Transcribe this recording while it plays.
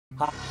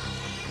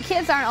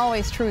Kids aren't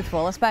always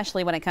truthful,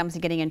 especially when it comes to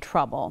getting in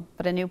trouble.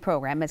 But a new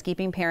program is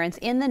keeping parents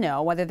in the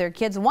know whether their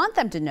kids want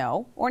them to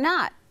know or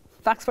not.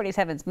 Fox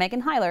 47's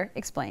Megan Heiler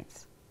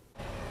explains.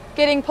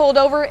 Getting pulled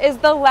over is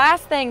the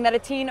last thing that a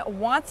teen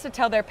wants to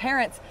tell their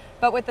parents.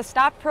 But with the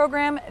STOP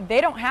program, they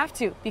don't have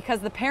to because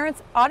the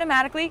parents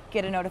automatically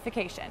get a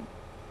notification.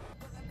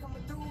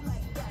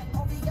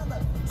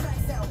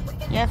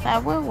 Yes, I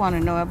would want to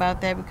know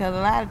about that because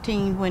a lot of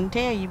teens wouldn't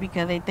tell you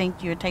because they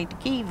think you'll take the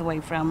keys away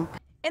from them.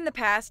 In the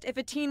past, if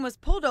a teen was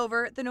pulled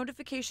over, the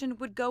notification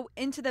would go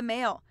into the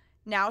mail.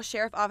 Now,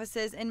 sheriff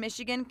offices in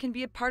Michigan can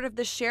be a part of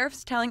the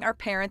Sheriff's Telling Our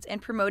Parents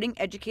and Promoting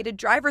Educated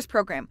Drivers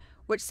program,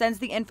 which sends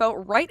the info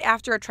right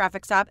after a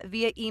traffic stop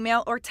via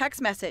email or text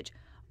message.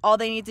 All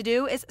they need to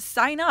do is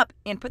sign up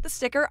and put the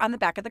sticker on the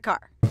back of the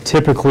car.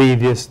 Typically,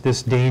 this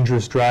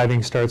dangerous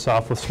driving starts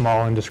off with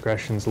small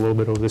indiscretions, a little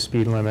bit over the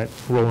speed limit,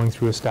 rolling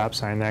through a stop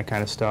sign, that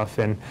kind of stuff.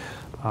 And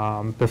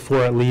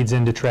before it leads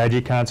into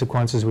tragic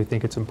consequences, we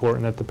think it's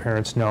important that the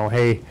parents know,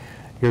 hey,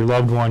 your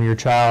loved one, your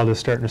child is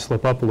starting to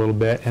slip up a little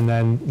bit, and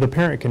then the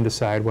parent can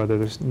decide whether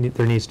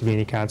there needs to be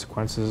any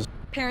consequences.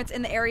 Parents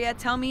in the area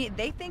tell me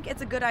they think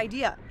it's a good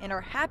idea and are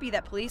happy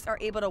that police are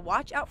able to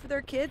watch out for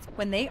their kids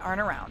when they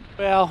aren't around.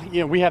 Well,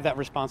 we have that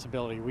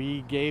responsibility.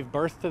 We gave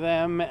birth to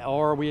them,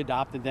 or we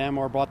adopted them,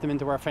 or brought them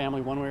into our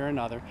family one way or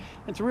another.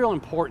 It's real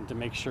important to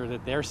make sure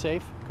that they're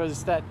safe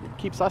because that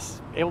keeps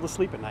us able to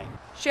sleep at night.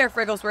 Sheriff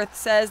Rigglesworth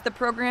says the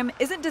program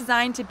isn't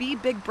designed to be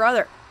Big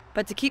Brother,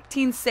 but to keep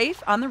teens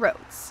safe on the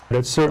roads.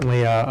 It's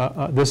certainly,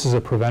 this is a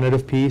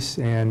preventative piece,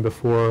 and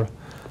before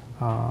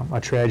a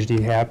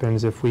tragedy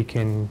happens, if we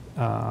can,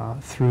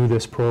 through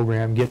this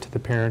program, get to the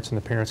parents and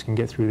the parents can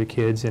get through the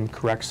kids and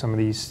correct some of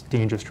these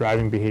dangerous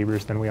driving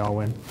behaviors, then we all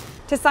win.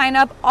 To sign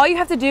up, all you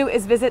have to do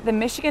is visit the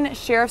Michigan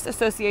Sheriff's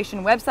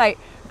Association website.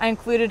 I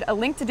included a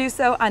link to do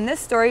so on this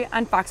story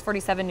on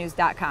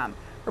fox47news.com.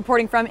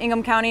 Reporting from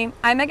Ingham County,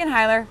 I'm Megan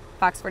Heiler,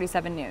 Fox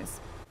 47 News.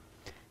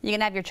 You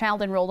can have your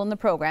child enrolled in the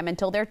program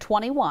until they're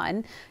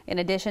 21. In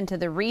addition to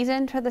the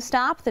reason for the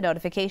stop, the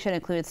notification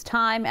includes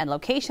time and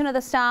location of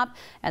the stop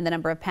and the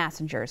number of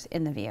passengers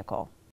in the vehicle.